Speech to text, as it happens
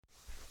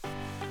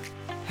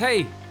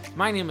Hey,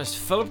 my name is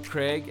Philip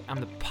Craig. I'm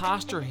the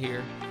pastor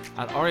here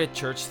at Aria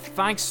Church.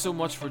 Thanks so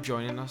much for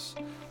joining us.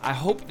 I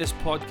hope this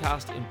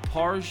podcast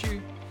empowers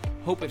you,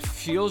 hope it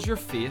fuels your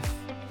faith,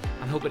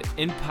 and hope it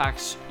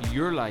impacts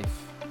your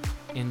life.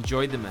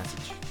 Enjoy the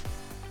message.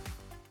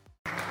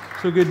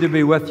 So good to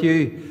be with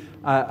you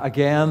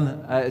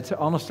again. It's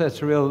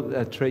a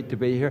real treat to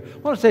be here. I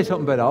want to say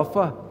something about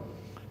Alpha.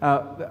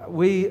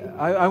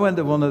 I went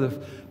to one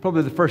of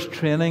probably the first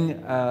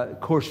training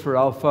course for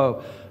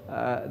Alpha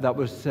that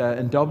was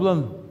in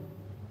Dublin,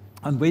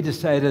 and we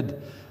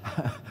decided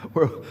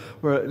we're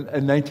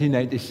in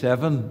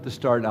 1997 to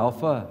start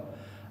Alpha,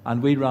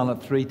 and we ran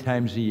it 3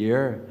 times a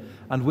year,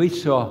 and we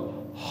saw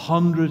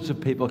hundreds of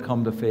people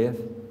come to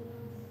faith.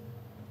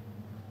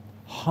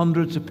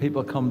 Hundreds of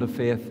people come to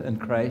faith in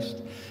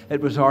Christ. It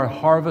was our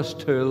harvest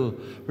tool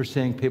for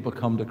seeing people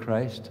come to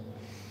Christ.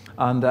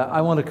 And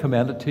I want to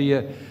commend it to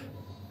you.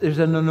 There's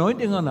an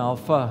anointing on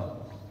Alpha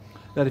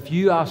that if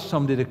you ask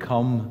somebody to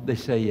come, they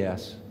say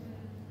yes.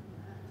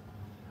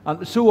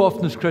 And so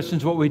often as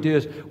Christians, what we do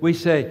is we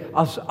say, do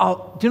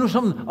you know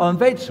something? I'll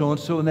invite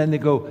so-and-so, and then they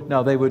go,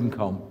 no, they wouldn't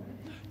come.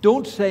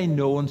 Don't say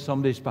no on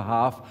somebody's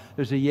behalf.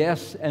 There's a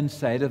yes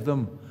inside of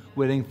them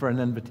waiting for an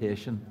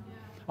invitation.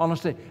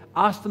 Honestly,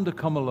 ask them to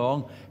come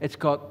along. It's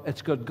got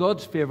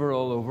God's favor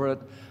all over it.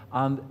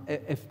 And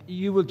if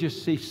you will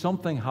just see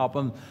something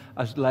happen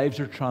as lives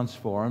are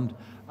transformed,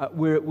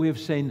 we've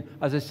seen,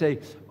 as I say,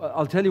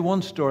 I'll tell you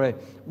one story.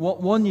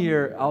 One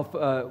year,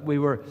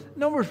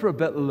 numbers were a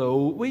bit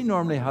low. We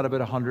normally had about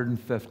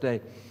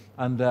 150.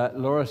 And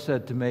Laura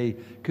said to me,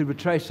 could we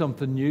try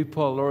something new,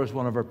 Paul? Laura's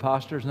one of our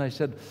pastors. And I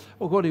said,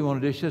 well, what do you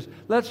want to do? She says,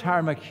 let's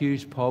hire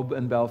McHugh's Pub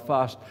in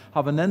Belfast,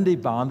 have an indie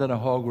band and a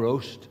hog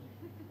roast.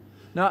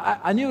 Now,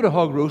 I knew what a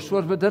hog roast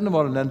was, but didn't know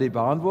what an indie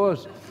band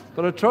was.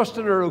 But I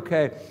trusted her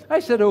okay. I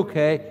said,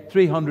 okay.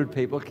 300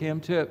 people came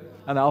to it,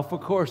 an Alpha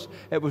course.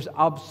 It was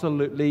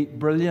absolutely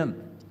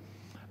brilliant.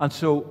 And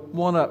so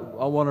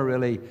I want to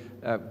really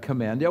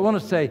commend you. I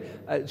want to say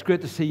it's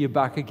great to see you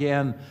back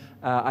again.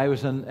 I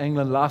was in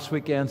England last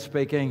weekend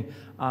speaking,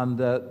 and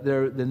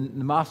the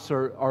masks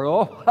are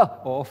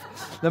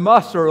off. The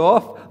masks are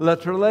off,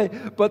 literally,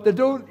 but they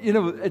don't.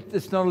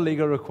 It's not a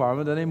legal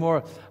requirement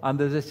anymore.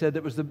 And as I said,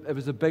 it was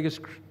the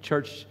biggest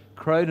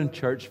crowd in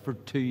church for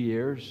 2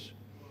 years,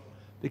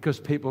 because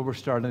people were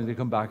starting to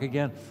come back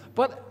again.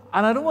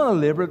 And I don't want to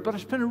labour it, but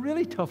it's been a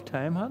really tough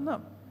time, hasn't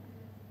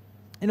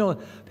it?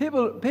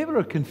 People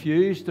are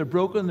confused. They're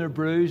broken. They're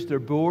bruised. They're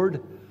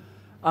bored.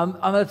 And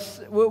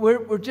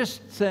we're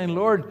just saying,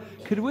 Lord,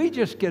 could we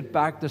just get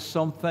back to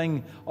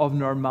something of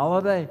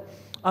normality?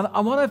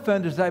 And what I've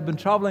found is I've been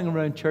traveling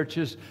around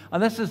churches,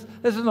 and this is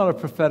not a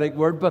prophetic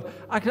word, but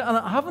I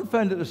haven't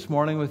found it this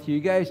morning with you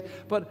guys,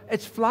 but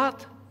it's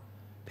flat.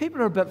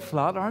 People are a bit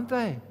flat, aren't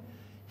they?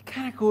 You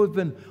kind of go,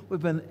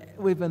 we've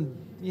been,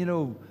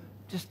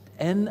 just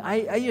in.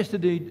 I used to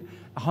do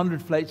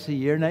 100 flights a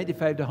year,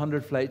 95 to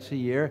 100 flights a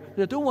year,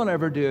 which I don't want to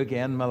ever do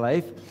again in my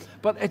life,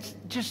 but it's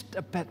just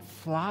a bit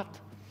flat.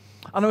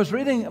 And I've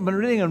been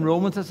reading in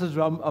Romans. It's a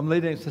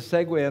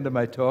segue into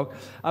my talk.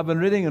 I've been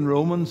reading in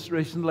Romans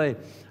recently,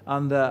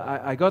 and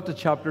I got to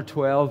chapter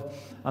 12,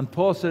 and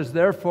Paul says,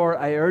 therefore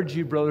I urge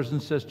you, brothers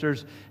and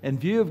sisters, in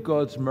view of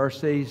God's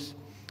mercies,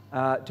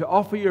 to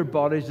offer your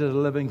bodies as a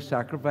living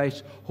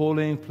sacrifice,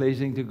 holy and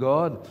pleasing to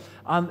God.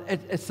 And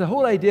it's the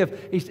whole idea of,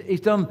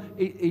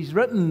 he's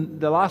written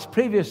the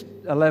previous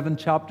 11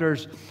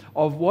 chapters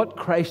of what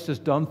Christ has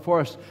done for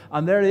us.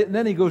 And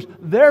then he goes,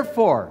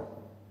 therefore.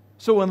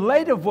 So in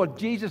light of what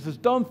Jesus has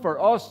done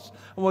for us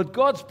and what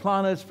God's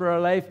plan is for our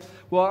life,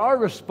 well, our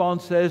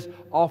response is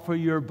offer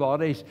your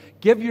bodies.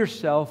 Give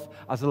yourself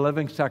as a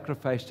living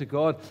sacrifice to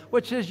God,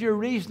 which is your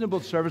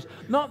reasonable service.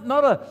 Not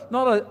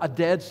a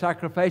dead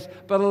sacrifice,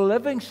 but a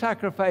living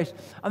sacrifice.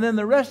 And then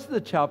the rest of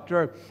the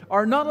chapter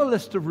are not a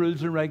list of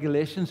rules and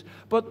regulations,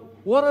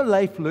 but what a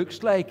life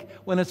looks like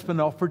when it's been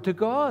offered to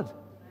God.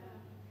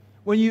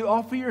 When you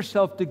offer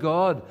yourself to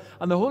God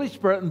and the Holy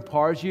Spirit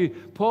empowers you,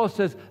 Paul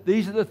says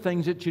these are the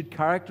things that should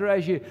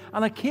characterize you.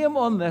 And I came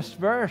on this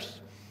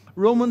verse,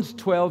 Romans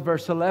 12,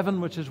 verse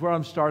 11, which is where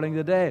I'm starting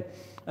today.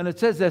 And it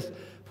says this,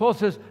 Paul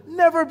says,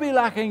 never be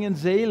lacking in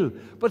zeal,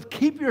 but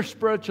keep your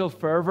spiritual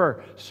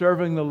fervor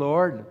serving the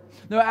Lord.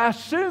 Now, I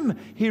assume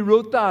he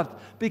wrote that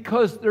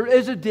because there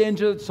is a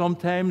danger that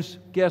sometimes,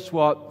 guess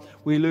what,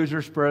 we lose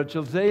our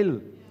spiritual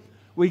zeal.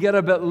 We get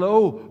a bit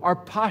low. Our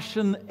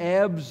passion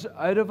ebbs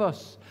out of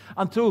us.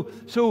 And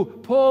so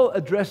Paul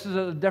addresses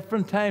it at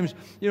different times.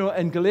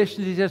 In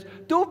Galatians he says,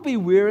 don't be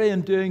weary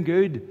in doing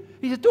good.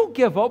 He says, don't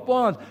give up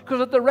on it,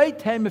 because at the right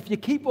time, if you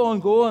keep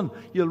on going,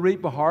 you'll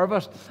reap a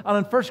harvest. And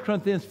in 1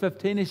 Corinthians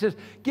 15, he says,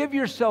 give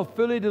yourself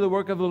fully to the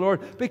work of the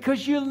Lord,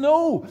 because you'll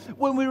know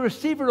when we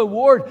receive a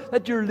reward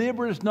that your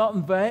labor is not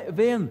in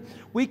vain.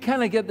 We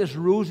kind of get this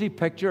rosy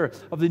picture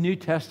of the New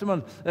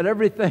Testament, that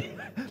everything,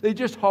 they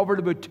just hovered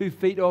about 2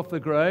 feet off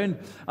the ground,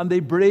 and they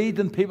breathed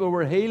and people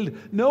were healed.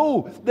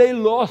 No, they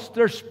lost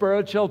their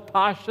spiritual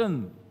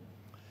passion.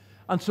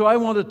 And so I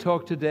want to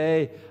talk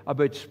today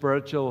about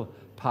spiritual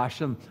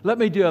passion. Let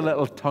me do a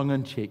little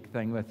tongue-in-cheek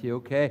thing with you,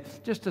 okay?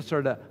 Just to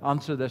sort of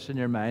answer this in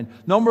your mind.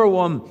 Number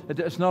one,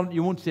 it's not,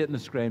 you won't see it on the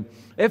screen.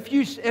 If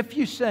you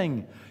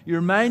sing,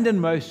 your mind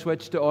and mouth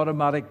switch to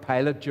automatic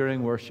pilot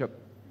during worship.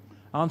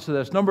 Answer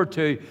this. Number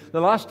two,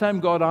 the last time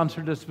God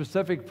answered a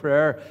specific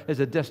prayer is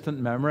a distant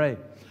memory.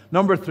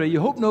 Number three, you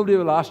hope nobody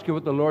will ask you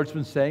what the Lord's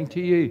been saying to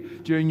you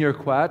during your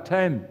quiet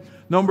time.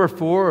 Number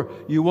four,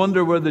 you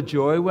wonder where the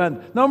joy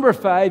went. Number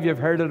five, you've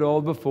heard it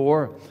all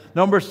before.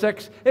 Number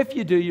six, if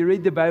you do, you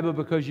read the Bible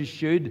because you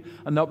should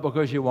and not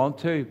because you want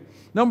to.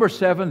 Number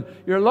seven,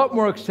 you're a lot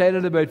more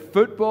excited about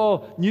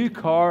football, new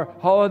car,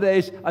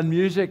 holidays, and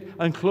music,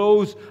 and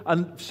clothes,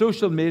 and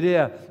social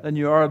media than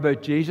you are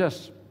about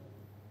Jesus.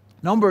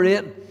 Number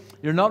eight,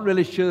 you're not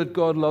really sure that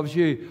God loves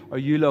you or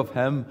you love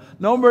Him.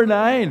 Number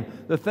nine,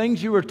 the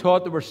things you were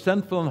taught that were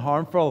sinful and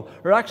harmful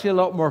are actually a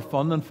lot more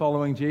fun than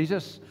following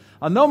Jesus.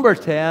 And number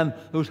 10,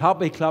 those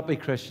happy, clappy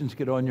Christians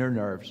get on your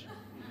nerves.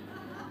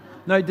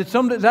 Now,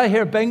 did I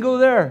hear bingo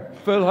there?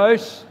 Full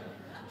house?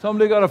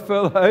 Somebody got a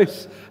full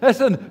house?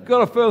 Listen,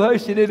 got a full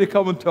house, you need to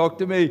come and talk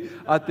to me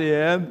at the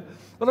end.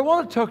 But I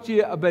want to talk to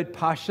you about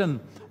passion.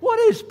 What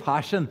is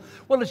passion?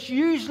 Well, it's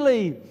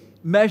usually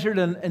measured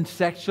in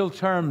sexual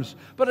terms,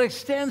 but it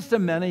extends to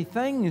many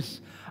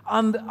things.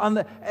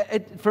 And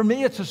for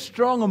me, it's a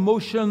strong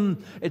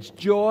emotion. It's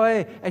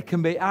joy. It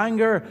can be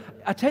anger.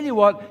 I tell you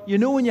what, you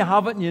know when you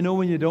have it and you know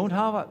when you don't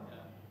have it.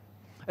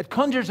 It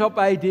conjures up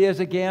ideas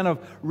again of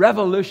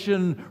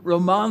revolution,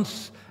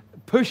 romance,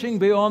 pushing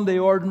beyond the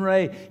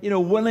ordinary,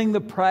 winning the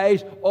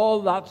prize,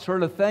 all that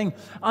sort of thing.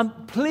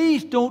 And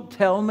please don't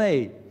tell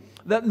me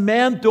that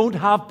men don't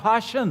have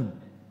passion.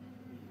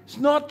 It's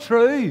not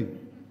true.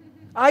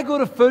 I go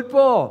to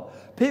football.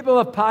 People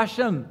have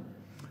passion.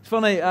 It's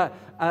funny,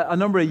 a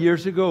number of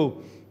years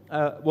ago,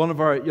 one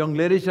of our young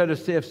ladies out of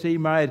CFC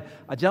married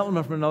a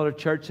gentleman from another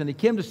church, and he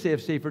came to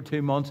CFC for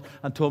 2 months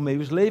and told me he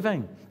was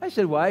leaving. I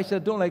said, why? He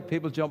said, don't like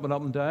people jumping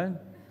up and down.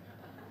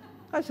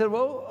 I said,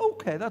 well,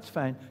 okay, that's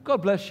fine.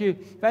 God bless you.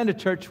 Find a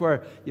church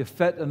where you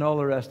fit and all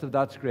the rest of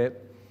that's great.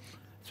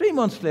 3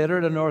 months later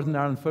at a Northern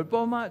Ireland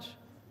football match,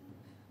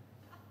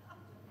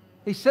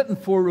 he's sitting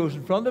 4 rows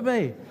in front of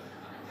me.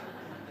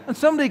 And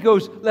somebody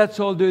goes, let's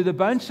all do the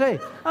bouncy.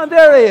 And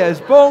there he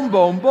is. Boom,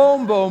 boom,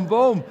 boom, boom,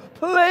 boom.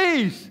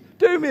 Please,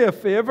 do me a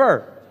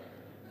favor.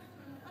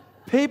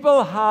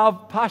 People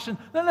have passion.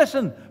 Now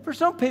listen, for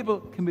some people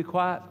it can be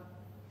quiet.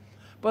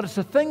 But it's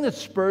the thing that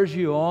spurs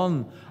you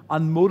on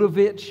and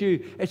motivates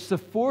you. It's the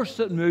force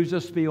that moves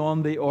us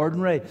beyond the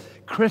ordinary.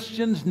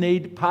 Christians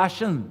need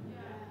passion.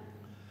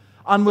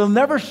 And we'll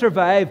never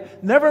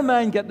survive, never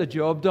mind get the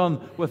job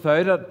done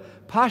without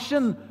it.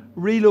 Passion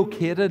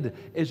relocated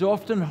is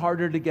often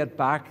harder to get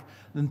back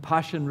than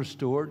passion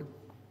restored.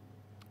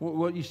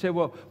 What you say,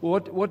 well,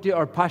 what do you,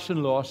 or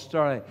passion lost?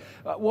 Sorry.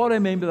 What I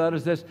mean by that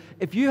is this: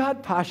 if you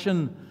had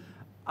passion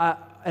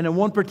in a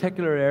one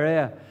particular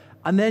area,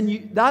 and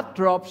then that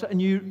drops,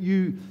 and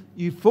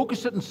you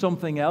focus it on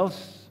something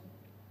else,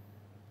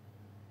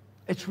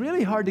 it's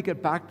really hard to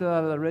get back to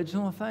that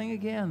original thing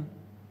again.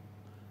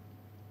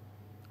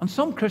 And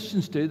some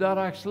Christians do that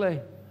actually,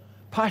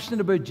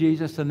 passionate about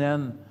Jesus, and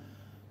then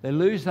they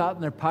lose that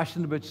and they're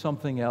passionate about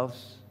something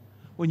else.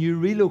 When you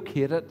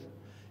relocate it,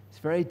 it's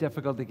very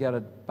difficult to get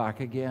it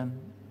back again.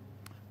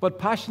 But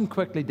passion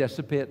quickly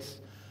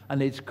dissipates and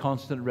needs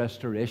constant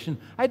restoration.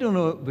 I don't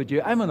know about you,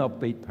 I'm an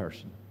upbeat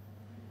person.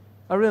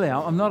 I really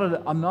am.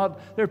 I'm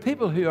not. There are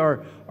people who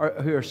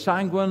are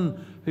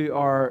sanguine,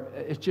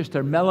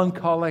 they're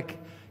melancholic.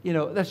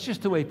 That's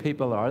just the way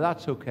people are.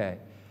 That's okay.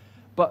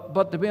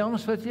 But to be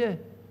honest with you,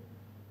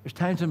 there's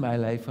times in my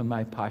life when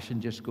my passion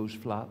just goes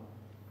flat.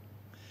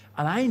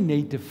 And I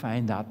need to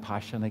find that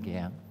passion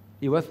again.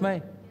 You with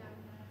me?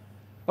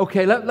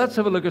 Okay, let's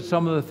have a look at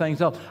some of the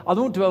things. I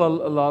don't dwell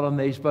a lot on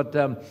these, but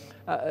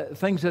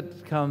things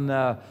that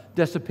can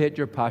dissipate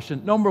your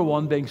passion. Number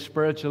one, being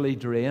spiritually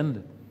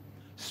drained.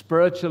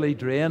 Spiritually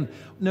drained.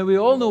 Now, we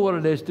all know what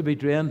it is to be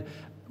drained,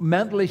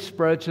 mentally,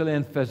 spiritually,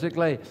 and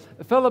physically.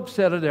 Philip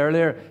said it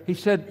earlier. He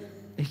said,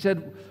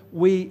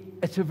 we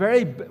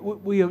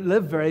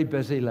live very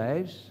busy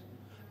lives.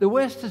 The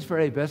West is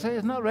very busy,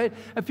 isn't that right?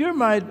 If you're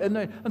married, and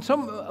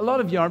a lot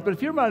of you aren't, but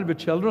if you're married with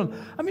children,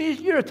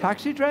 you're a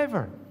taxi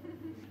driver.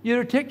 You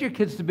either take your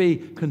kids to be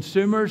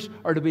consumers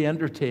or to be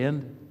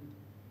entertained.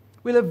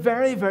 We live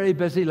very, very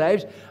busy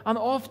lives, and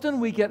often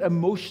we get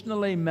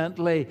emotionally,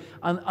 mentally,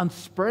 and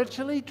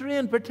spiritually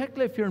drained,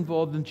 particularly if you're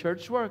involved in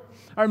church work.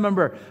 I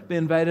remember being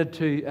invited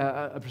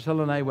to,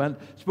 Priscilla and I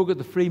spoke at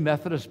the Free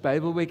Methodist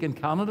Bible Week in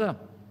Canada.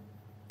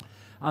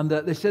 And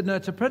they said, no,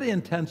 it's a pretty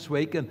intense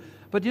week.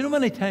 But you know how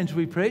many times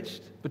we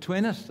preached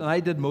between us? And I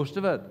did most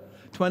of it.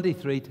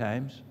 23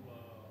 times.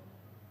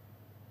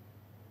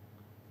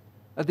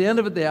 At the end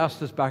of it, they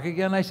asked us back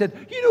again. I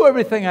said, you know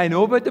everything I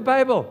know about the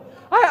Bible.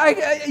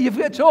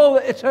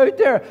 It's out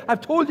there.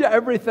 I've told you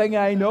everything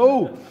I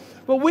know.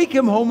 But we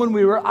came home and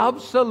we were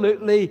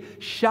absolutely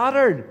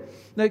shattered.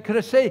 Now, could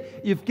I say,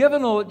 you've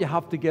given all that you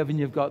have to give and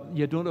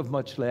you don't have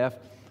much left.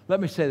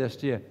 Let me say this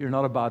to you. You're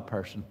not a bad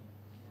person.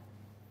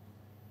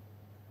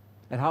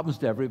 It happens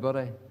to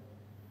everybody.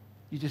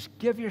 You just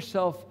give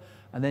yourself,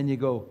 and then you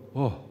go,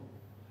 oh,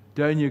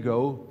 down you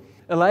go.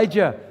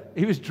 Elijah,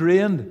 he was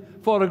drained,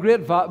 fought a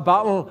great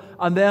battle,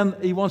 and then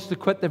he wants to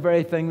quit the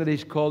very thing that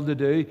he's called to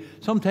do.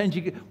 Sometimes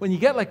when you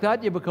get like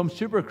that, you become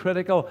super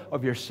critical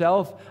of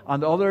yourself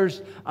and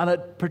others, and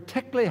it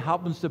particularly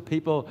happens to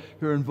people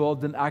who are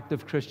involved in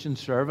active Christian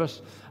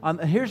service.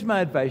 And here's my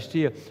advice to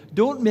you.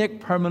 Don't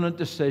make permanent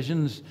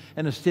decisions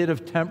in a state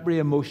of temporary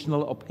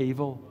emotional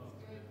upheaval.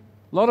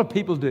 A lot of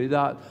people do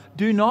that.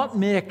 Do not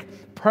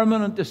make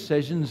permanent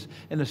decisions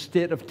in a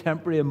state of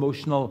temporary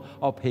emotional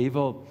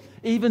upheaval.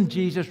 Even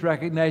Jesus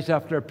recognized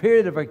after a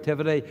period of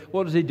activity,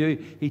 what does he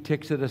do? He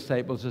takes the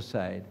disciples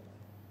aside.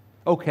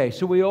 Okay,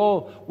 so we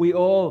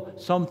all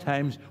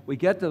sometimes we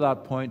get to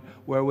that point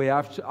where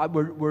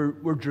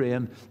we're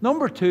drained.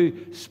 Number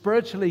 2,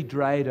 spiritually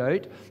dried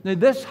out. Now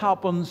this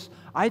happens,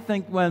 I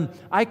think, when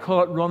I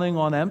call it running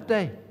on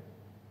empty.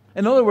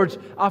 In other words,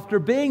 after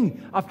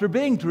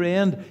being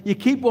drained, you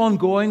keep on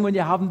going when you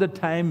haven't the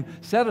time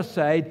set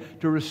aside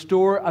to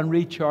restore and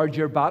recharge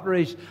your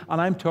batteries. And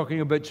I'm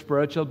talking about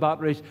spiritual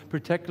batteries,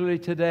 particularly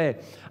today.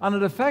 And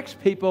it affects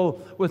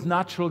people with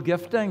natural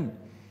gifting.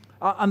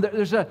 And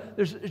there's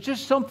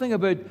just something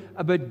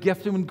about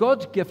gifting. When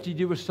God's gifted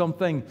you with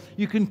something,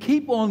 you can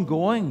keep on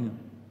going.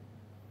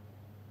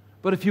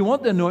 But if you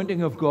want the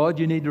anointing of God,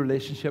 you need a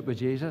relationship with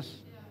Jesus.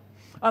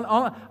 And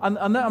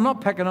I'm not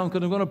picking on,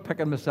 because I'm going to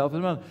pick on myself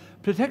as well.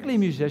 Particularly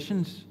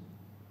musicians.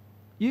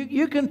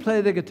 You can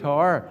play the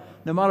guitar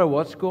no matter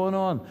what's going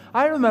on.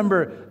 I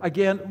remember,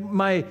 again,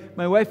 my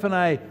wife and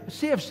I,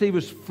 CFC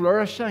was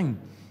flourishing.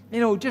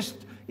 Just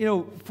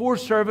 4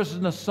 services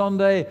on a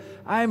Sunday.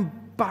 I'm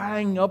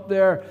bang up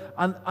there,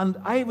 and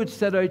I would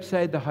sit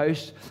outside the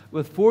house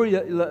with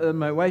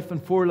my wife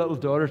and 4 little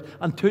daughters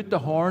and toot the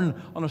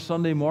horn on a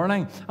Sunday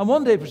morning. And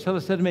one day Priscilla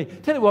said to me,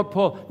 "Tell you what,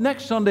 Paul,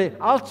 next Sunday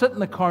I'll sit in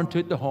the car and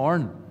toot the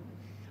horn,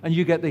 and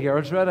you get the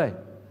girls ready."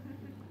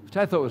 Which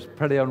I thought was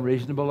pretty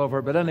unreasonable of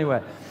her, but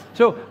anyway.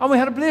 And we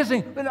had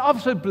an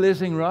absolute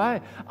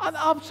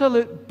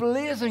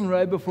blazing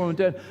row before we went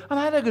down, and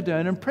I had to go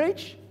down and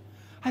preach.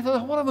 I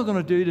thought, what am I going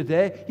to do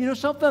today? You know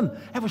something?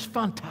 It was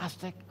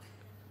fantastic.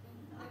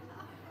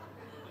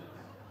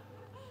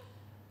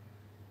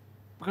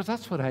 Because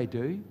that's what I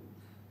do.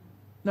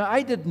 Now,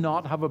 I did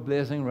not have a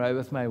blazing row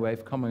with my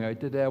wife coming out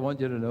today. I want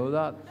you to know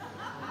that.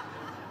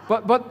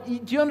 But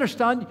do you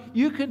understand?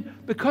 You can,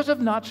 because of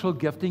natural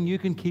gifting, you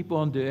can keep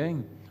on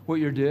doing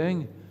what you're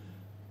doing.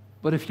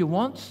 But if you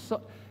want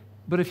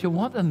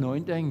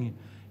anointing,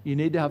 you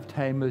need to have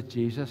time with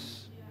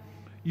Jesus.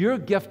 Your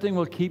gifting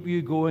will keep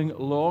you going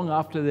long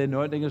after the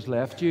anointing has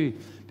left you,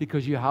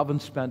 because you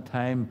haven't spent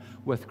time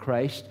with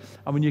Christ.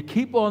 And when you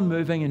keep on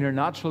moving in your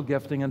natural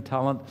gifting and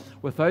talent,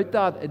 without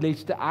that, it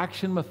leads to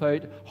action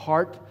without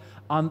heart.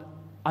 And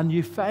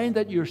you find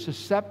that you're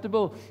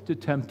susceptible to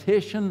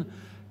temptation,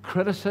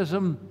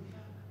 criticism,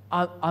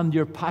 and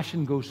your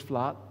passion goes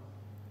flat.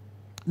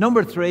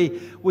 Number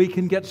 3, we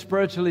can get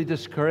spiritually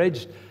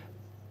discouraged.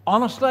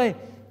 Honestly,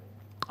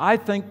 I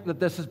think that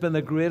this has been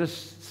the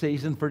greatest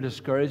season for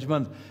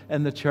discouragement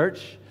in the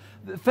church.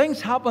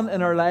 Things happen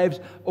in our lives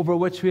over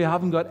which we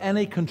haven't got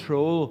any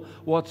control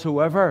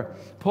whatsoever.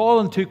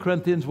 Paul in 2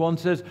 Corinthians 1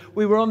 says,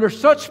 we were under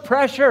such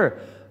pressure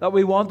that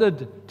we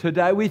wanted to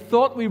die. We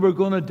thought we were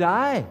going to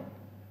die.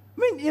 I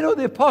mean,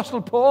 the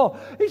Apostle Paul,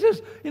 he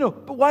says,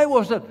 but why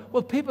was it?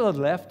 Well, people had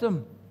left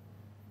him.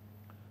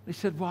 He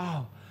said,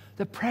 wow,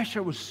 the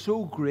pressure was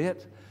so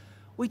great.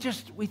 We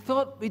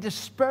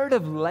despaired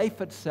of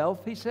life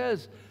itself, he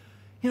says.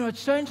 It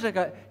sounds like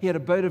he had a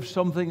bout of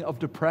something of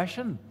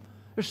depression.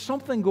 There's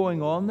something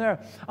going on there.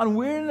 And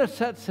weariness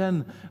sets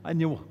in,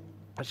 and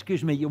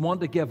you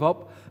want to give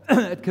up.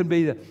 It can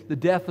be the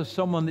death of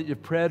someone that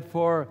you've prayed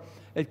for.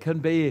 It can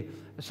be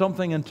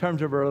something in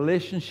terms of a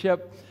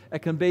relationship. It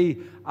can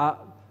be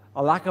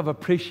a lack of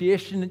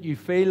appreciation that you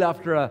feel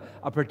after a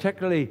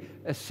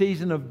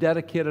season of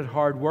dedicated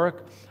hard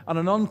work, and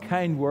an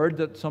unkind word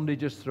that somebody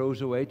just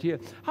throws away to you.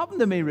 Happened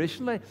to me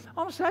recently.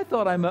 Honestly, I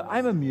thought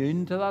I'm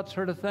immune to that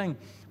sort of thing.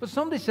 But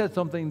somebody said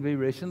something to me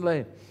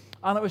recently,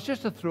 and it was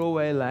just a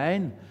throwaway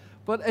line.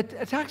 But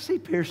it actually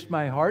pierced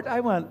my heart.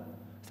 I went,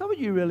 is that what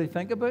you really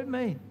think about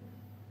me?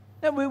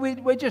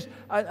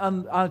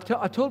 And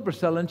I told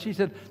Priscilla, and she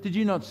said, did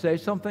you not say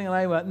something? And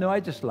I went, no,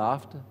 I just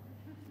laughed.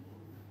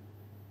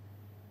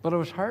 But I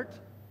was hurt.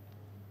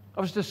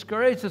 I was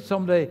discouraged that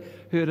somebody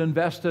who had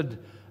invested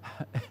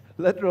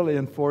literally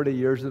in 40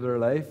 years of their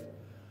life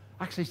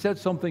actually said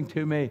something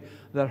to me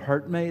that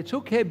hurt me. It's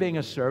okay being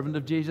a servant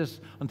of Jesus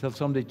until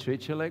somebody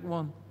treats you like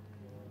one.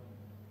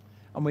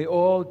 And we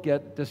all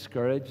get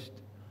discouraged.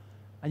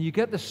 And you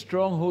get the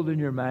stronghold in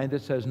your mind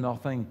that says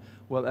nothing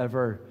will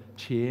ever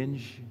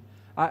change.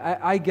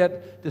 I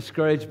get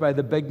discouraged by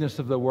the bigness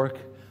of the work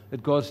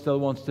that God still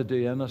wants to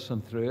do in us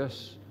and through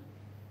us.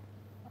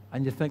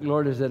 And you think,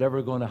 Lord, is it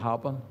ever going to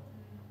happen?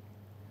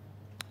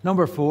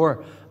 Number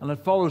 4, and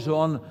it follows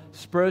on,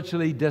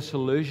 spiritually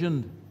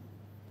disillusioned.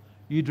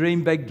 You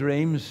dream big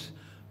dreams,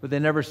 but they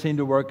never seem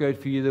to work out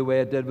for you the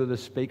way it did with the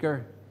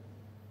speaker.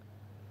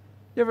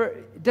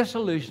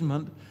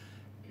 Disillusionment,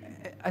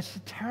 it's a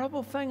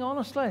terrible thing,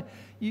 honestly.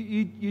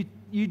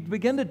 You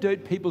begin to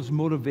doubt people's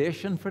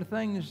motivation for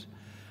things,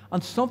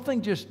 and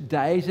something just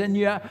dies in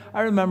you.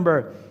 I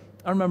remember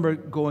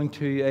going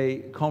to a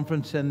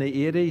conference in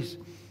the 80s,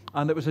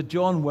 and it was a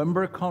John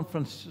Wimber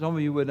conference. Some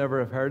of you would never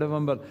have heard of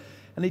him,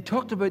 and he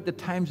talked about the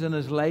times in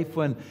his life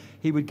when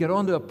he would get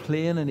onto a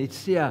plane and he'd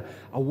see he'd have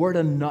a word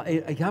of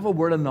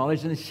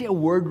knowledge, and he'd see a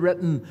word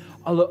written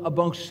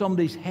amongst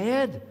somebody's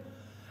head.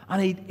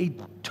 And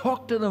he'd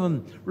talk to them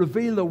and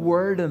reveal the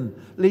word and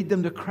lead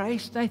them to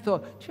Christ. And I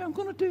thought, gee, I'm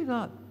going to do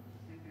that.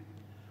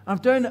 I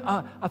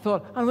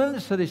thought, I went to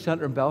the city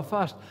centre in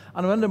Belfast,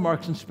 and I went to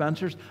Marks and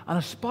Spencer's, and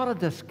I spotted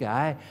this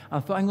guy, and I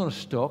thought, I'm going to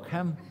stalk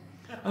him.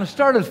 And I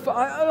started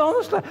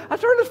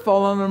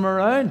following him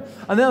around.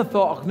 And then I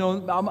thought, oh,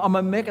 no,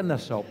 I'm making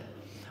this up.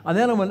 And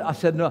then I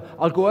said, no,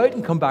 I'll go out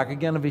and come back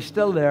again. If he's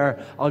still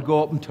there, I'll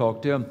go up and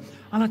talk to him.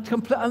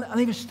 And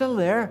he was still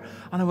there.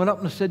 And I went up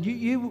and I said,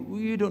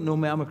 you don't know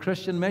me. I'm a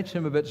Christian. It might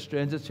seem a bit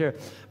strange it's here,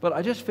 but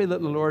I just feel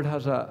that the Lord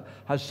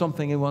has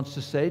something He wants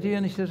to say to you.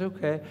 And he says,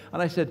 okay.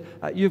 And I said,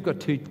 you've got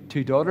two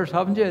daughters,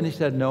 haven't you? And he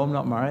said, no, I'm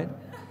not married.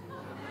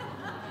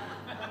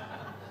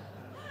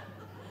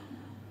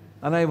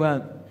 And I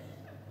went,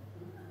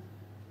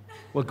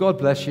 well, God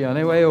bless you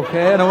anyway,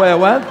 okay? And away I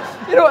went.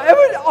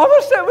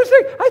 Honestly, it was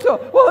like, I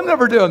thought, well, I'm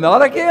never doing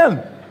that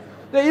again.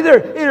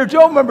 Either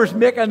John Wimber's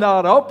making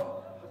that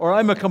up, or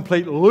I'm a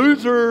complete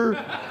loser.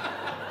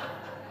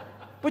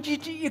 But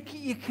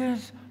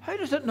how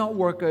does it not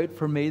work out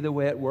for me the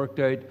way it worked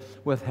out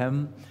with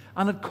him?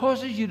 And it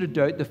causes you to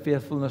doubt the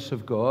faithfulness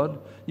of God.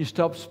 You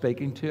stop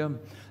speaking to Him.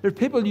 There are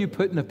people you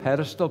put in a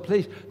pedestal.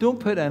 Please, don't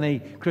put any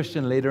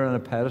Christian leader on a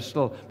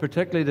pedestal,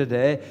 particularly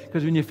today,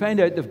 because when you find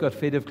out they've got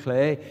feet of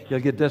clay, you'll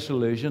get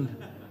disillusioned.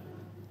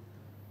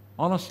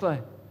 Honestly.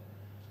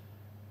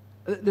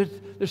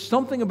 There's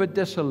something about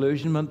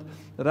disillusionment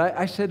that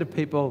I say to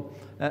people.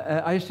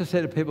 I used to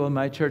say to people in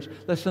my church,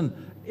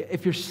 listen,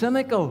 if you're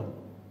cynical,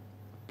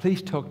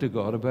 please talk to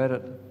God about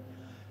it.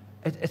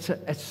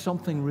 It's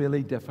something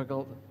really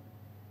difficult.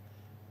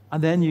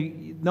 And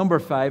then number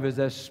 5 is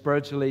this: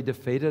 spiritually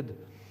defeated.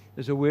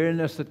 There's a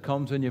weariness that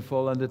comes when you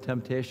fall into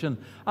temptation.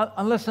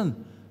 And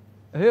listen,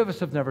 who of us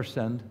have never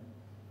sinned?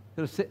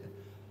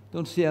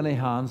 Don't see any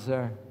hands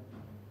there.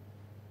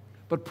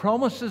 But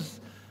promises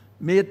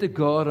made to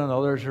God and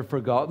others are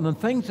forgotten, and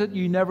things that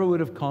you never would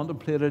have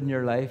contemplated in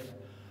your life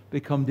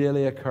become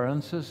daily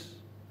occurrences.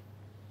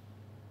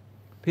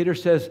 Peter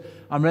says,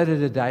 I'm ready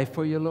to die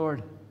for you,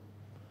 Lord.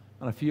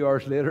 And a few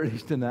hours later,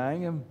 he's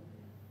denying Him.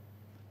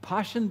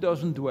 Passion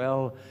doesn't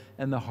dwell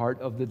in the heart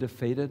of the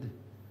defeated.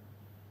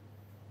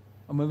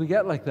 And when we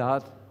get like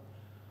that,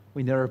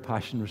 we need our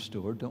passion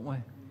restored, don't we?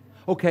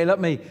 Okay, let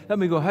me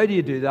go. How do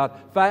you do that?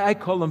 I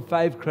call them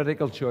 5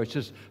 critical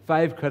choices.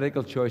 5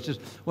 critical choices.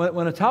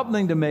 When it's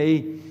happening to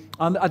me,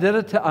 and I did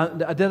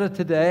it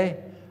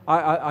today.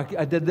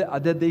 I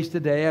did these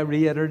today. I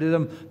reiterated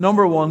them.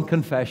 Number 1,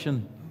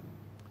 confession.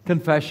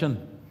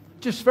 Confession.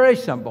 Just very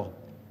simple.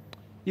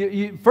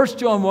 1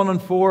 John 1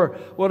 and 4,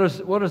 what does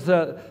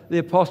the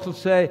apostle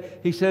say?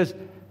 He says,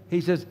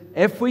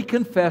 if we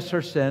confess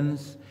our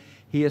sins,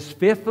 He is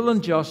faithful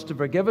and just to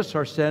forgive us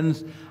our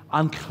sins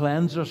and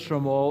cleanse us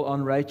from all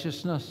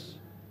unrighteousness.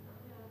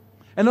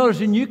 In other words,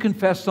 when you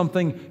confess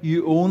something,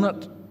 you own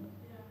it.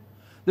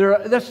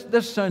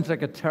 This sounds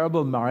like a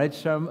terrible marriage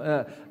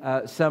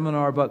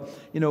seminar, but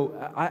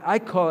I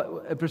call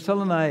it,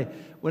 Priscilla and I,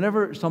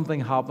 whenever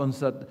something happens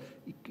that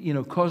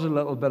causes a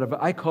little bit of it,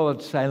 I call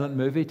it silent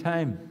movie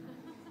time,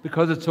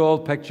 because it's all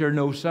picture,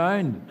 no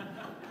sound.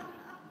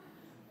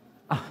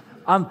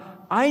 And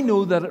I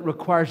know that it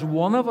requires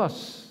one of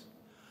us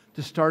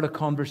to start a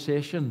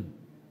conversation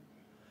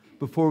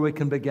before we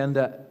can begin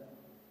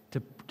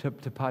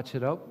to patch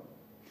it up.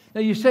 Now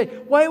you say,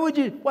 why would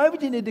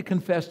you need to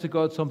confess to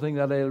God something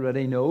that He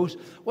already knows?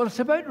 Well, it's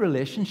about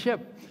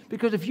relationship.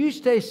 Because if you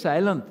stay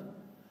silent,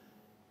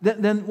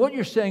 then what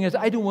you're saying is,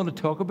 I don't want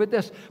to talk about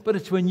this. But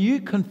it's when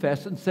you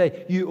confess it and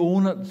say, you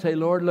own it and say,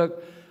 Lord,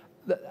 look,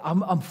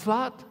 I'm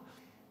flat.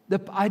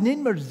 I need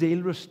my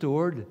zeal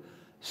restored.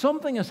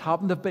 Something has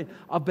happened.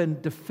 I've been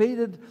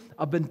defeated.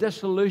 I've been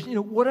disillusioned.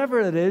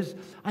 Whatever it is,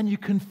 and you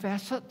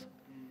confess it.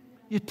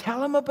 You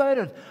tell Him about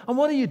it. And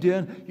what are you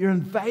doing? You're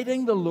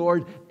inviting the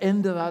Lord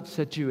into that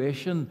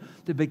situation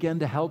to begin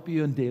to help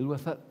you and deal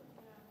with it.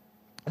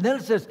 And then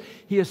it says,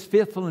 He is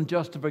faithful and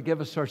just to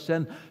forgive us our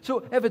sin.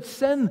 So if it's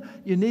sin,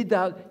 you need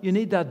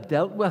that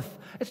dealt with.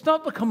 It's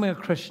not becoming a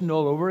Christian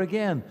all over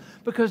again.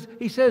 Because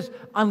He says,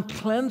 and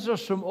cleanse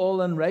us from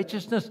all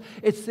unrighteousness.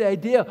 It's the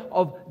idea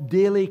of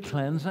daily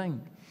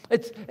cleansing.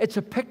 It's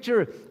a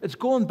picture, it's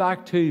going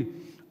back to,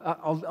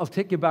 I'll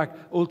take you back,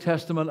 Old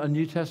Testament and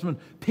New Testament.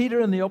 Peter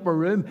in the upper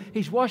room,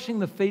 he's washing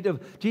the feet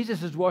of,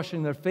 Jesus is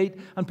washing their feet.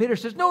 And Peter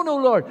says, no,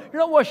 Lord,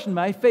 you're not washing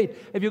my feet.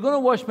 If you're going to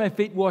wash my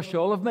feet, wash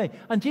all of me.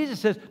 And Jesus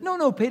says,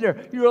 no,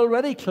 Peter, you're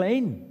already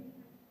clean.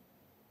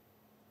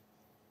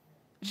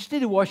 You just need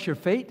to wash your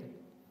feet.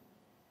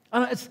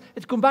 And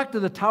it's going back to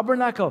the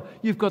tabernacle.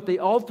 You've got the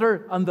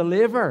altar and the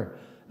laver.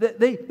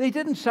 They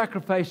didn't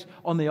sacrifice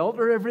on the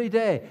altar every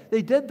day.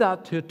 They did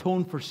that to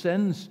atone for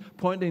sins,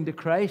 pointing to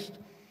Christ.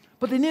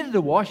 But they needed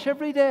to wash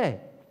every day.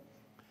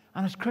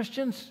 And as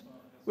Christians,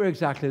 we're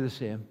exactly the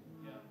same.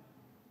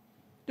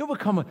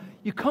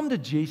 You come to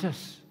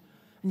Jesus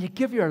and you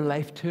give your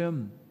life to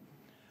Him.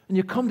 And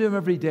you come to Him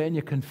every day and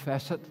you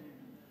confess it.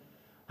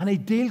 And He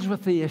deals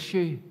with the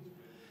issue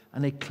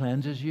and He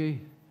cleanses you.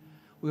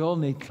 We all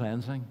need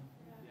cleansing.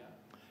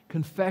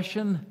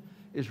 Confession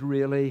is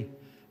really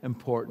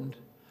important.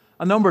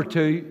 And number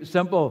 2,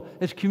 simple,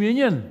 is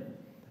communion.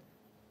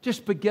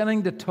 Just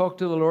beginning to talk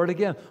to the Lord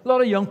again. A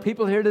lot of young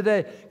people here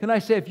today, can I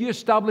say, if you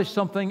establish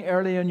something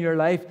early in your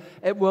life,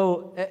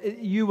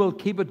 you will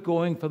keep it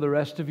going for the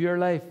rest of your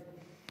life.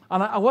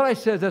 And what I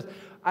say is this,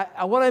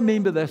 what I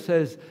mean by this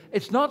is,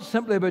 it's not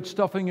simply about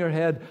stuffing your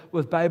head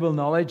with Bible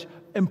knowledge.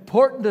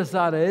 Important as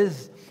that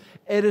is,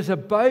 it is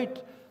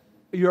about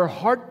your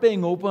heart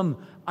being open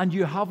and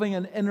you having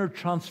an inner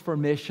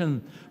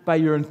transformation by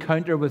your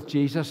encounter with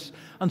Jesus.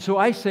 And so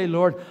I say,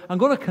 Lord, I'm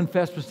going to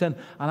confess my sin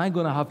and I'm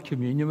going to have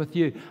communion with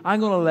you. I'm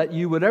going to let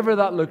you, whatever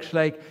that looks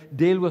like,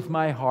 deal with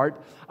my heart.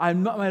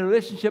 My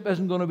relationship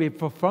isn't going to be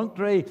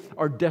perfunctory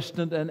or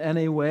distant in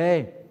any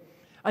way.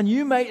 And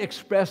you might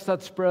express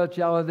that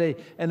spirituality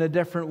in a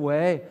different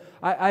way.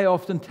 I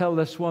often tell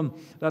this one,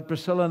 that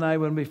Priscilla and I,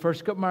 when we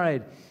first got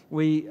married,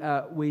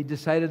 we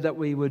decided that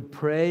we would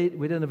pray.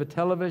 We didn't have a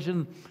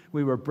television.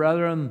 We were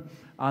brethren.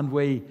 And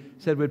we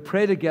said we'd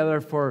pray together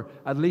for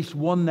at least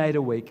one night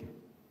a week.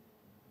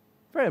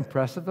 Very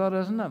impressive, that,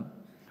 isn't it?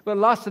 But it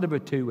lasted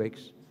about 2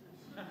 weeks.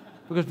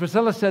 Because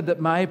Priscilla said that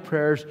my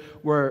prayers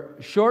were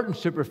short and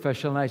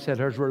superficial, and I said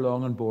hers were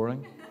long and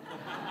boring.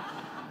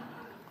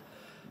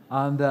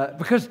 And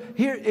because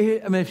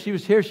here, I mean, if she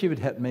was here, she would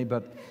hit me.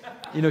 But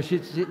you know,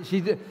 she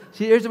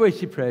here's the way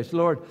she prays.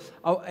 Lord,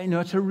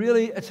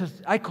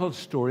 I call it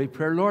story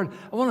prayer. Lord,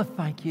 I want to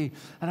thank you.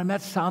 And I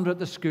met Sandra at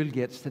the school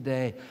gates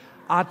today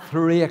at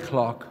 3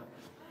 o'clock.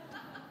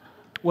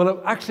 Well, it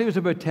actually was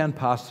about 10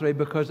 past 3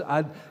 because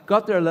I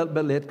got there a little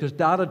bit late because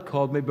Dad had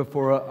called me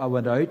before I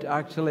went out,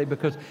 actually,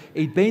 because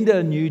he'd been to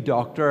a new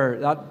doctor,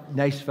 that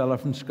nice fella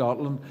from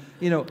Scotland,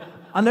 you know,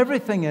 and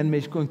everything in me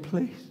is going,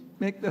 please,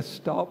 make this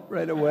stop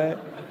right away.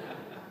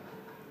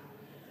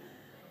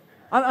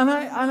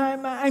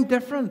 I'm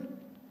different.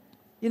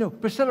 You know,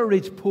 Priscilla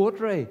reads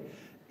poetry,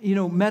 you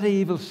know,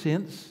 medieval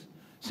saints.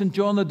 St.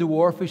 John the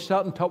Dwarf, who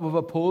sat on top of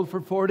a pole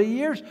for 40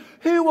 years.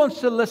 Who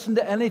wants to listen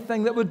to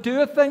anything that would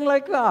do a thing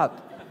like that?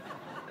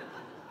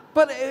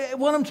 But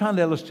what I'm trying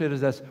to illustrate is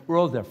this. We're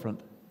all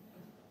different.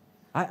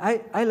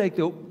 I like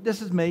to open,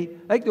 this is me,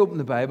 I like to open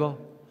the Bible.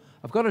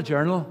 I've got a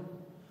journal,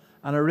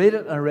 and I read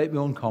it, and I write my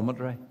own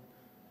commentary.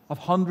 I've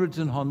hundreds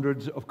and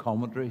hundreds of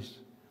commentaries.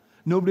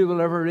 Nobody will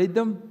ever read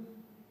them.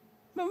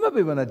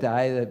 Maybe when I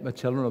die, my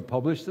children will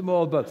publish them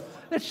all, but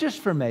it's just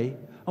for me.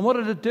 And what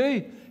did it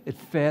do? It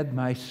fed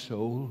my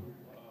soul.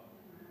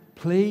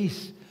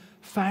 Please,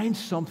 find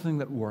something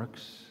that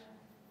works.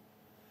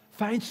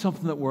 Find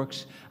something that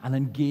works and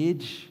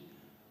engage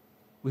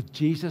with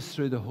Jesus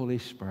through the Holy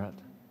Spirit.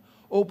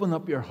 Open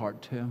up your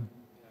heart to Him.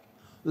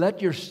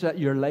 Let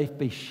your life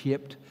be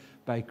shaped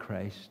by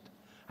Christ.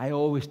 I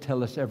always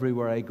tell this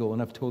everywhere I go,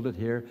 and I've told it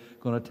here,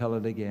 going to tell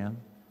it again.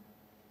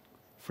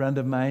 A friend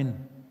of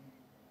mine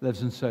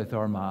lives in South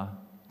Armagh,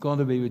 going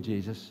to be with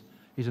Jesus.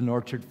 He's an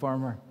orchard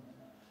farmer.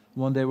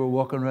 One day we're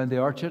walking around the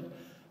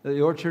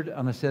orchard,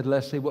 and I said,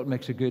 Leslie, what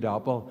makes a good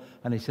apple?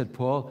 And he said,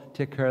 Paul,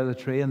 take care of the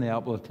tree and the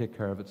apple will take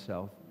care of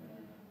itself.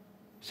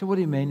 So what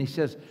do you mean? He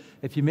says,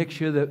 if you make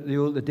sure that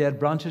the dead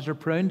branches are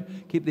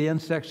pruned, keep the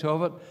insects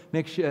off it,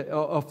 make sure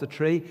off the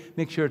tree,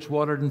 make sure it's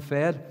watered and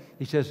fed.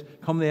 He says,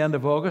 come the end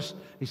of August,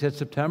 he said,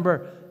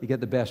 September, you get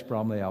the best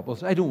Bromley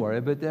apples. I don't worry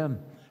about them.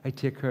 I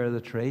take care of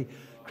the tree.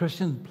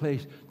 Christian,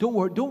 please, don't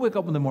wake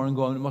up in the morning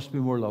going, it must be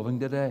more loving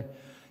today.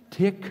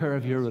 Take care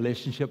of your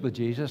relationship with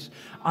Jesus.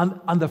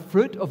 And the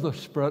fruit of the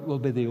Spirit will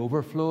be the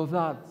overflow of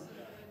that.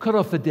 Cut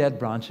off the dead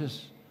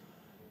branches.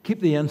 Keep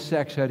the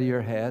insects out of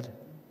your head.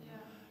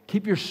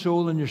 Keep your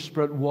soul and your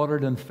spirit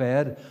watered and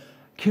fed.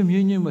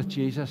 Communion with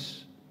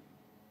Jesus.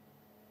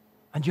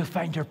 And you'll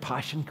find your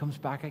passion comes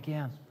back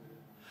again.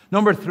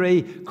 Number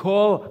 3,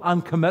 call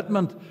and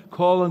commitment.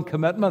 Call and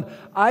commitment.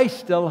 I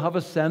still have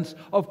a sense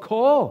of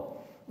call.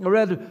 I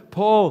read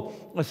Paul,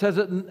 it says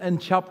it in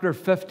chapter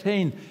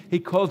 15. He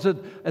calls it,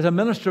 as a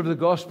minister of the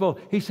gospel,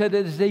 he said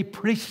it is a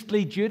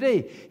priestly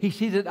duty. He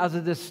sees it as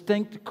a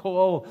distinct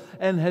call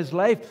in his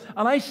life.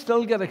 And I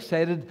still get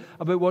excited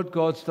about what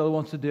God still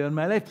wants to do in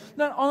my life.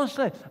 Now,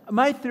 honestly,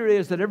 my theory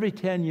is that every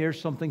 10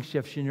 years something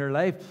shifts in your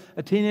life.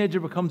 A teenager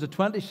becomes a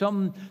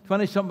 20-something,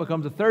 20-something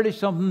becomes a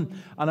 30-something,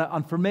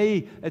 and for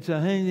me, it's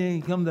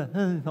a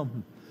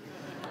something.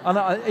 And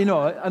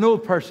an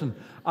old person.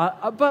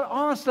 But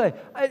honestly,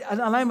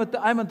 I'm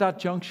at that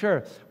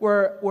juncture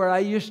where I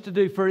used to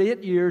do for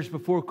 8 years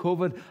before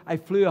COVID, I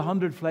flew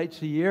 100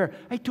 flights a year.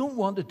 I don't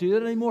want to do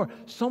it anymore.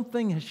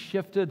 Something has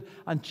shifted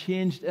and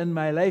changed in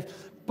my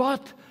life.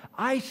 But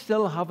I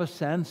still have a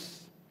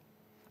sense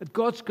That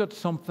God's got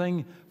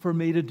something for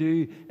me to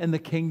do in the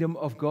kingdom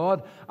of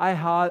God. I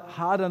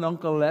had an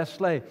Uncle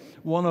Leslie,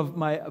 one of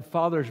my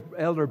father's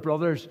elder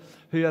brothers,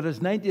 who at his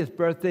 90th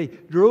birthday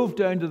drove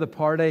down to the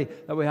party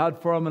that we had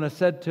for him, and I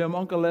said to him,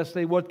 Uncle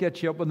Leslie, what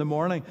gets you up in the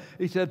morning?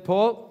 He said,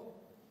 Paul,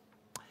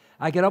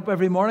 I get up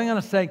every morning and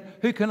I think,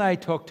 who can I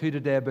talk to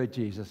today about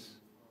Jesus?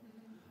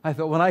 I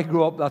thought, when I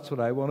grow up, that's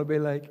what I want to be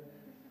like.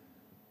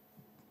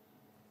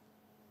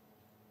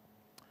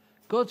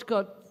 God's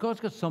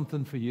got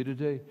something for you to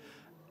do.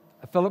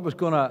 Philip was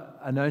going to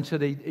announce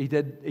it. He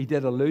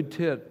did allude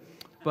to it.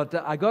 But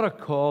I got a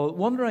call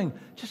wondering,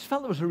 just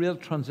felt there was a real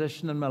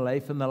transition in my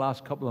life in the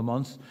last couple of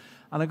months.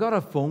 And I got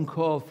a phone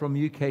call from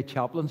UK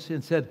chaplaincy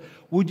and said,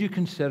 would you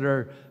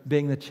consider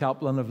being the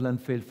chaplain of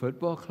Linfield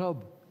Football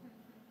Club?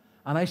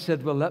 And I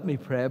said, well, let me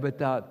pray about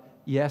that.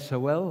 Yes, I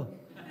will.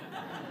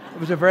 It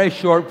was a very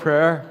short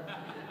prayer.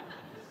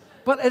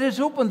 But it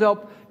has opened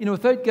up,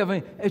 without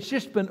giving, it's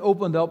just been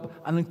opened up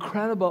an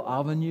incredible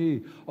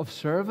avenue of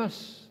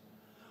service.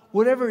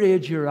 Whatever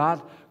age you're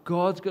at,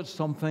 God's got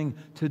something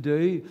to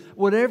do.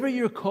 Whatever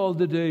you're called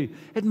to do,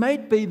 it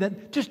might be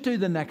that just do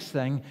the next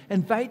thing.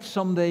 Invite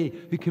somebody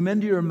who came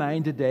into your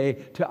mind today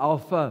to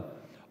Alpha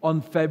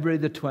on February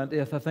the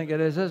 20th, I think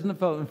it is, isn't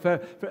it,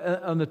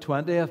 on the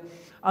 20th?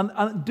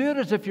 And do it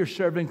as if you're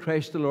serving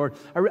Christ the Lord.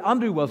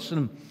 Andrew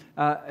Wilson,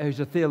 who's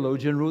a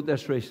theologian, wrote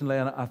this recently,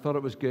 and I thought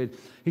it was good.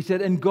 He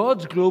said, in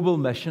God's global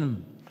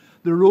mission,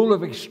 the role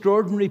of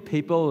extraordinary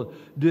people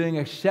doing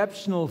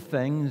exceptional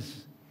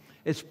things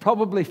is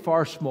probably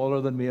far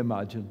smaller than we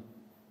imagine.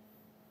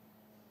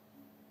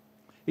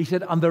 He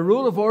said, and the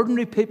role of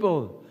ordinary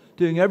people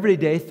doing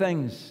everyday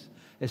things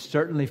is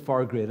certainly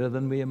far greater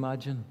than we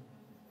imagine.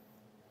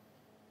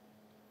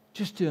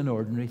 Just do an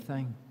ordinary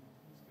thing.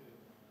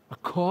 A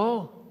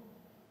call,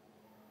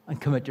 and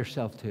commit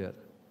yourself to it.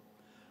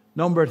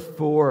 Number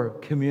 4,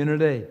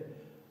 community.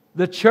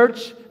 The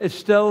church is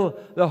still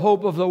the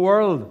hope of the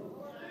world.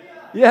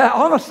 Yeah,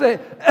 honestly,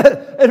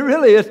 it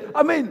really is.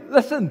 I mean,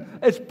 listen,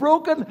 it's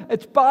broken,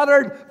 it's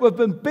battered, we've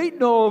been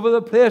beaten all over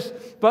the place.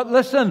 But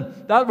listen,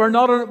 that we're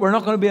not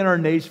going to be on our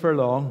knees for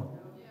long.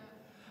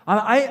 And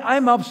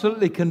I'm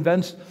absolutely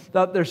convinced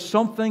that there's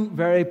something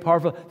very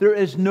powerful. There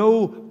is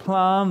no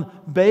plan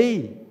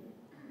B.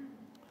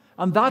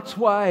 And that's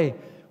why,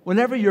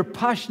 whenever your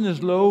passion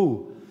is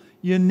low,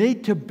 you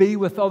need to be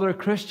with other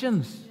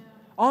Christians.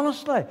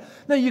 Honestly.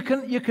 Now, you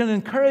can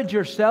encourage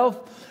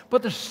yourself,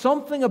 but there's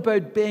something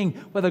about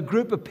being with a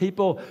group of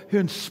people who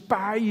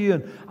inspire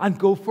you and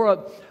go for it.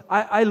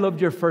 I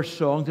loved your first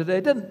song today.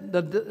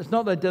 It's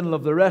not that I didn't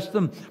love the rest of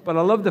them, but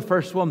I loved the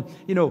first one.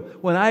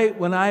 When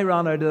I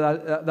ran out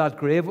of that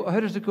grave, how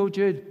does it go,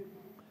 Jude?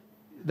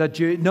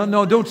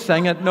 No, don't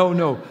sing it.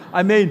 No.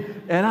 I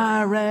mean, and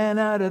I ran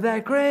out of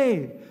that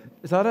grave.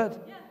 Is that it?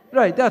 Yeah.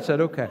 Right, that's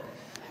it, okay.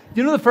 Do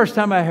you know the first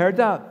time I heard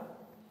that?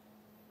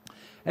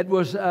 It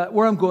was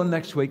where I'm going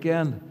next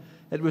weekend.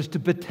 It was to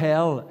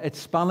Betel. It's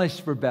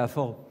Spanish for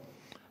Bethel.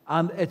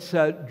 And it's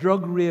a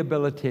drug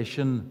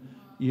rehabilitation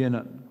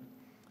unit.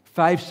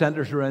 5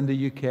 centres around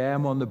the UK.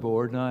 I'm on the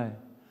board now.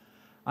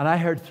 And I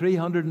heard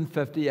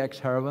 350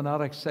 ex-heroin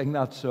addicts sing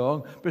that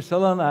song.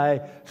 Priscilla and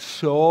I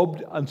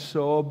sobbed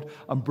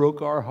and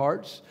broke our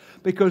hearts.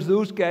 Because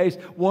those guys,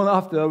 one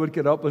after the other, would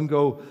get up and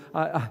go,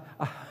 I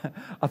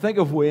think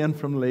of Wayne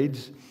from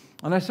Leeds.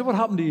 And I said, what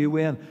happened to you,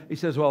 Wayne? He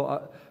says,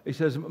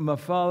 my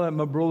father,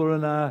 my brother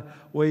and I,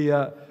 we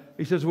robbed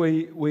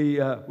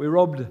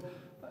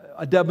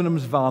a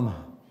Debenhams van. And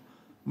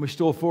we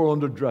stole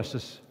 400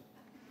 dresses.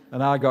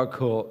 And I got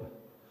caught.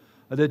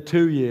 I did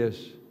 2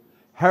 years.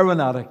 Heroin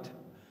addict.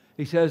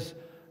 He says,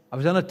 I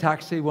was in a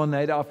taxi one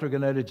night after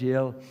getting out of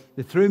jail.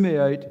 They threw me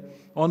out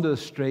onto the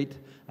street,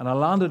 and I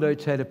landed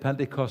outside a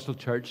Pentecostal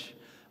church.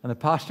 And the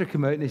pastor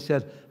came out and he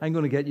said, I'm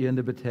going to get you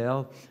into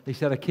Betel. He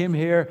said, I came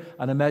here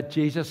and I met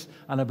Jesus,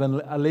 and I've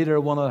been a leader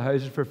of one of the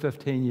houses for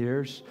 15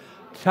 years.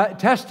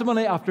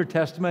 Testimony after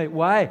testimony.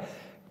 Why?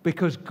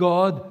 Because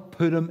God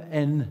put him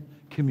in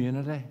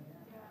community.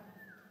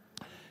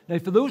 Now,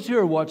 for those who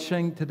are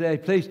watching today,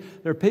 please,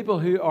 there are people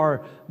who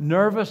are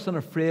nervous and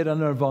afraid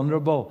and are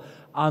vulnerable.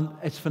 And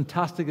it's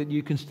fantastic that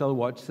you can still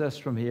watch this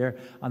from here,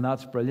 and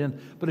that's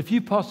brilliant. But if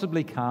you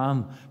possibly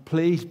can,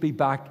 please be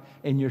back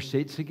in your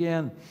seats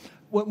again.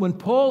 When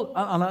Paul,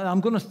 and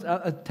I'm going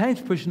to, at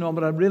times pushing on,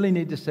 but I really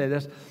need to say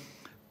this.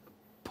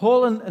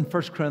 Paul in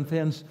 1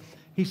 Corinthians,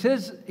 he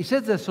says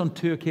this on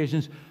 2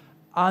 occasions,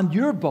 and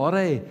your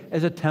body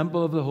is a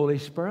temple of the Holy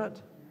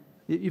Spirit.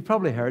 You've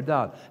probably heard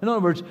that. In other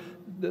words,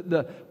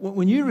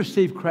 when you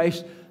receive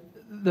Christ,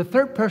 the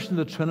third person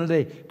of the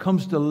Trinity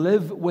comes to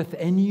live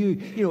within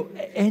you.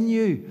 In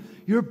you.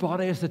 Your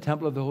body is the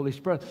temple of the Holy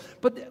Spirit.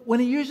 But when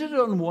he uses it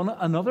on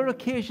another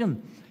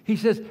occasion, he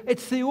says,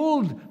 it's the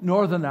old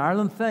Northern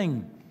Ireland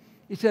thing.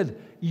 He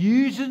said,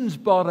 Eugene's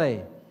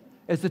body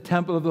is the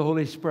temple of the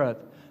Holy Spirit.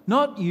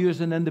 Not you as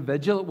an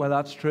individual, well,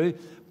 that's true,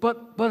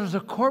 but as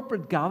a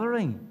corporate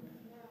gathering.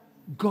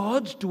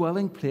 God's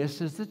dwelling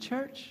place is the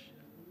church.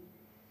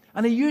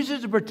 And he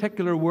uses a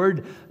particular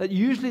word that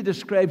usually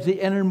describes the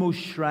innermost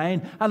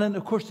shrine. And in,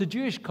 of course, the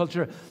Jewish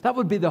culture, that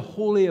would be the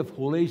Holy of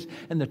Holies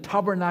in the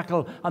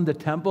tabernacle and the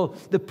temple,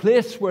 the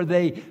place where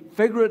they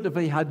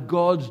figuratively had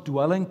God's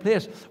dwelling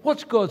place.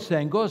 What's God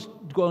saying?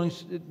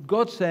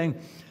 God's saying,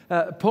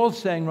 Paul's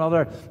saying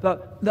rather,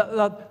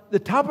 that the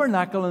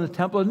tabernacle and the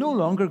temple are no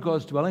longer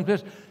God's dwelling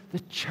place. The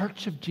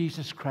church of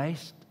Jesus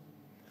Christ.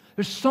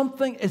 There's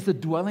something is the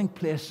dwelling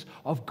place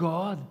of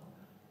God.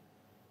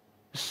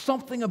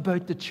 Something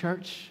about the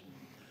church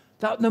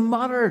that no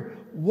matter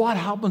what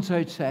happens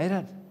outside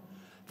it,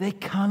 they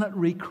cannot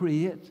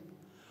recreate.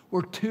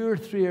 Where 2 or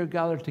 3 are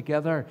gathered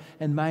together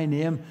in my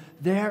name,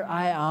 there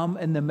I am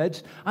in the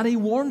midst. And he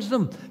warns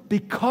them,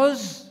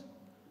 because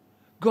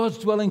God's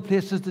dwelling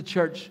place is the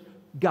church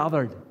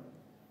gathered.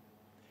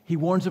 He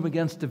warns them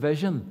against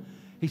division.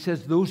 He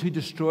says, those who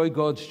destroy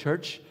God's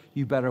church,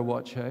 you better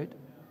watch out.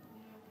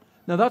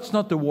 Now that's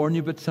not to warn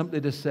you, but simply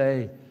to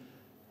say,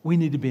 we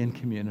need to be in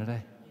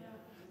community.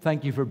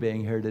 Thank you for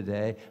being here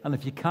today. And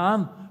if you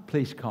can,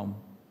 please come.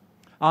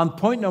 And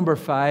point number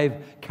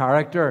 5,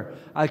 character.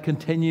 I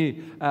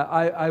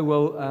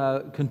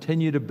will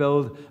continue to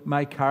build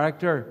my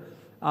character.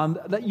 And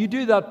that you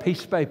do that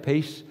piece by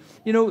piece.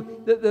 You know,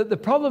 the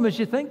problem is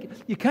you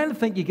kind of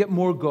think you get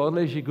more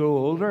godly as you grow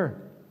older.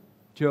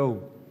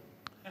 Joe.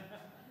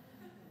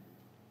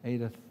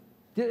 Edith.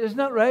 Isn't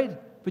that right?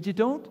 But you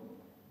don't.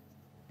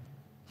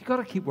 You've got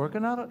to keep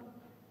working at it.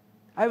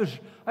 I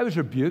was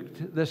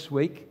rebuked this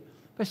week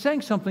by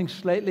saying something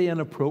slightly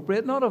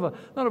inappropriate, not of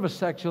a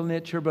sexual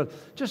nature,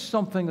 but just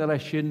something that I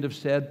shouldn't have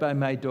said by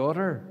my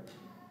daughter.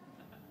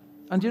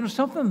 And you know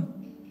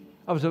something?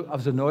 I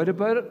was annoyed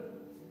about it,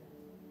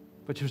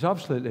 but she was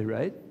absolutely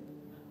right.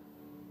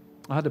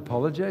 I had to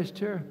apologize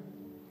to her.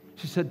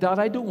 She said, Dad,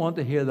 I don't want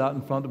to hear that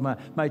in front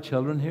of my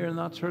children here and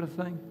that sort of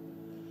thing.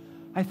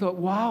 I thought,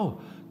 wow,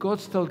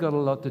 God's still got a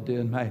lot to do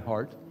in my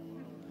heart.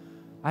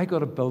 I got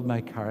to build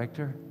my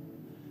character.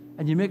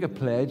 And you make a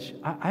pledge.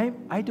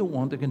 I don't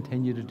want to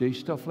continue to do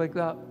stuff like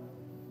that.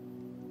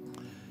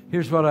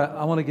 Here's what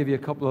I want to give you a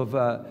couple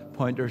of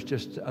pointers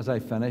just as I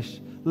finish.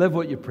 Live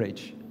what you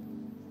preach.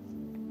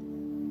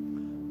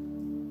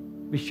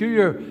 Be sure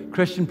your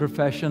Christian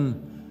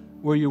profession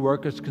where you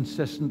work is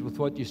consistent with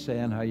what you say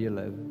and how you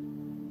live.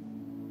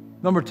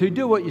 Number 2,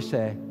 do what you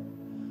say.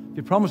 If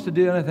you promise to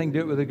do anything, do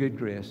it with a good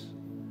grace.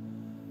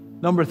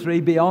 Number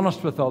 3, be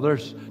honest with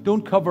others.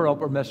 Don't cover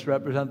up or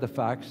misrepresent the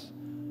facts.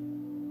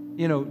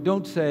 You know,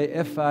 don't say,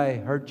 if I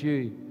hurt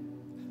you.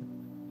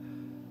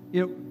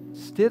 You know,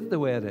 state the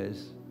way it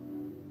is.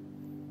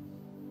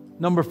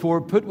 Number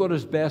 4, put what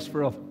is best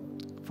for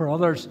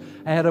others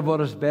ahead of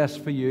what is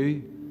best for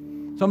you.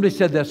 Somebody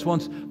said this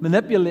once,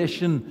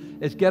 manipulation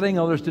is getting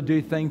others to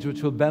do things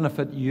which will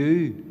benefit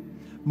you.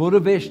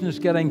 Motivation is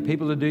getting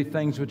people to do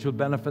things which will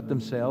benefit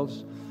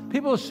themselves.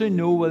 People soon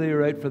know whether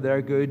you're out for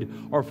their good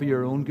or for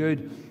your own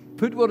good.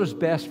 Put what is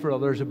best for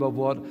others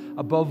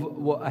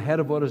ahead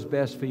of what is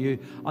best for you.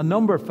 And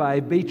number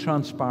 5, be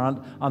transparent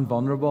and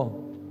vulnerable.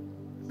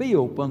 Be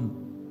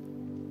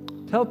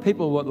open. Tell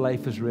people what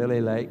life is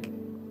really like.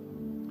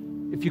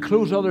 If you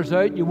close others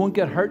out, you won't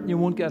get hurt and you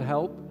won't get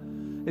help.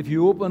 If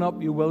you open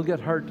up, you will get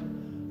hurt,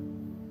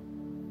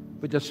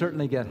 but you'll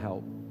certainly get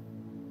help.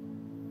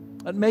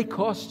 It may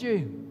cost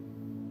you,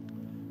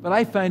 but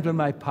I find when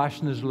my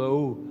passion is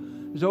low,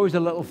 there's always a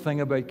little thing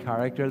about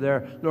character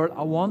there. Lord,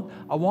 I want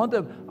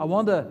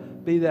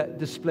to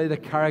display the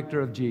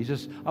character of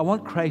Jesus. I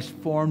want Christ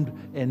formed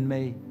in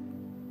me.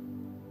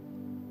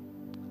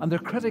 And they're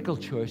critical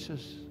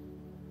choices.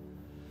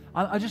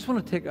 And I just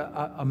want to take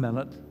a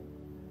minute,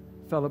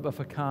 Philip,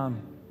 if I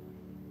can,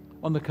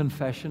 on the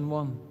confession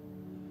one.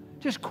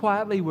 Just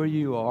quietly where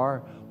you are.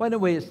 Why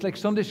don't we, it's like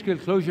Sunday school,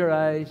 close your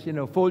eyes,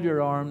 fold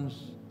your arms,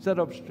 sit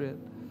up straight.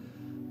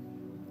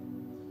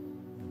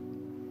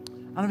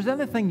 And if there's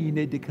anything you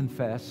need to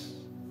confess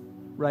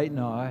right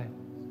now,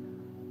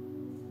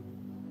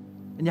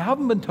 and you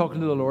haven't been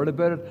talking to the Lord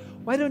about it,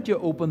 why don't you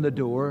open the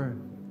door?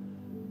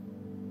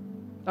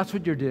 That's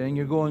what you're doing.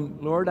 You're going,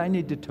 Lord, I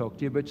need to talk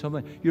to you about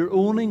something. You're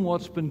owning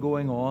what's been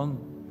going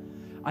on.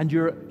 And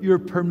you're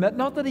permitting,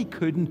 not that he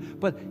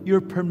couldn't, but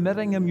you're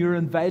permitting him, you're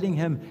inviting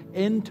him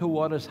into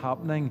what is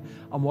happening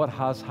and what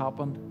has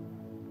happened.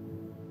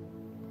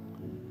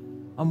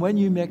 And when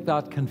you make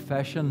that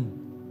confession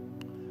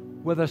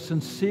with a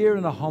sincere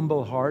and a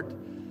humble heart,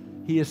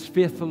 he is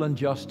faithful and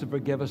just to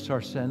forgive us our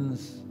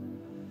sins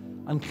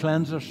and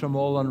cleanse us from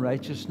all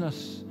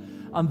unrighteousness.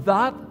 And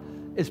that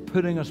is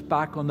putting us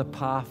back on the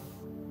path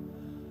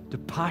to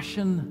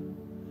passion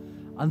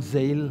and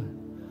zeal.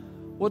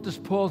 What does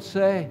Paul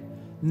say?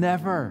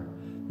 Never,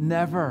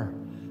 never,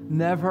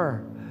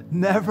 never,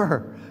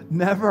 never,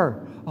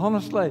 never.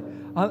 Honestly,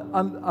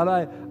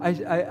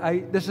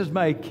 and this is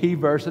my key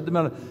verse at the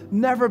minute.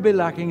 Never be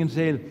lacking in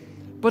zeal,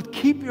 but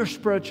keep your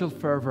spiritual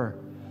fervor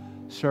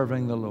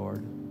serving the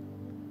Lord.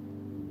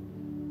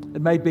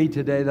 It might be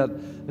today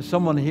that there's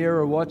someone here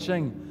or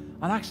watching,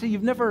 and actually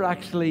you've never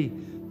actually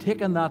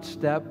taken that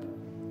step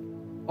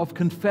of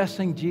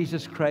confessing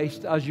Jesus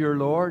Christ as your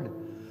Lord.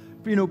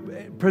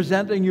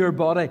 presenting your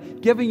body,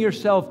 giving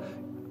yourself,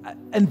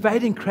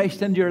 inviting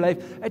Christ into your life.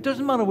 It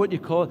doesn't matter what you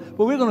call it,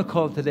 but we're going to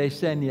call it today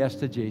saying yes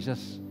to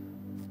Jesus.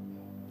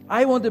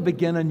 I want to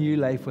begin a new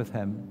life with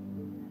Him.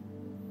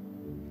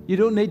 You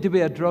don't need to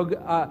be a drug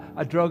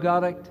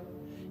addict.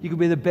 You can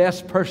be the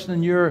best person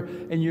in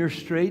your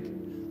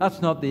street.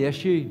 That's not the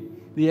issue.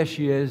 The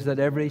issue is that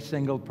every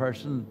single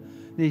person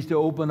needs to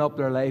open up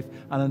their life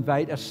and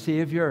invite a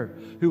Savior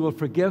who will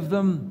forgive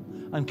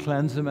them and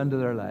cleanse them into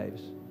their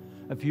lives.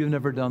 If you've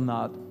never done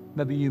that,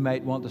 maybe you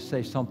might want to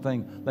say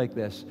something like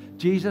this: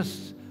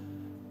 Jesus,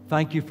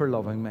 thank you for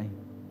loving me.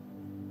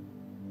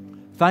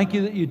 Thank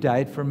you that you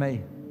died for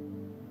me.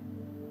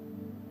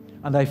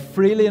 And I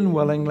freely and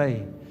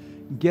willingly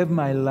give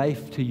my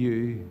life to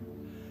you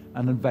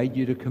and invite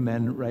you to come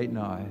in right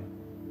now.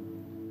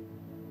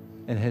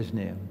 In His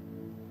name,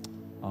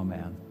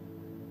 amen.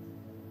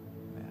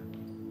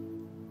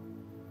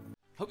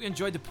 Hope you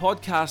enjoyed the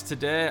podcast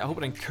today. I hope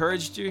it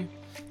encouraged you.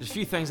 There's a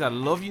few things I'd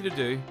love you to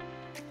do.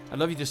 I'd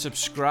love you to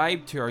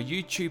subscribe to our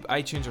YouTube,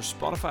 iTunes, or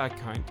Spotify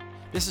account.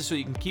 This is so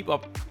you can keep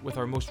up with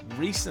our most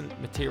recent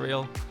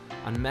material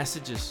and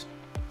messages.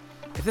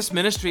 If this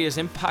ministry has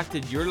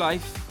impacted your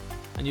life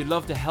and you'd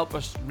love to help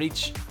us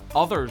reach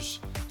others,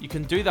 you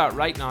can do that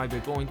right now by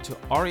going to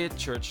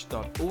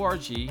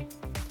r8church.org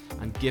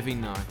and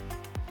giving now.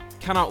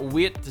 Cannot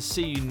wait to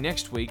see you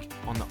next week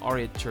on the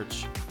R8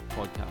 Church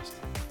podcast.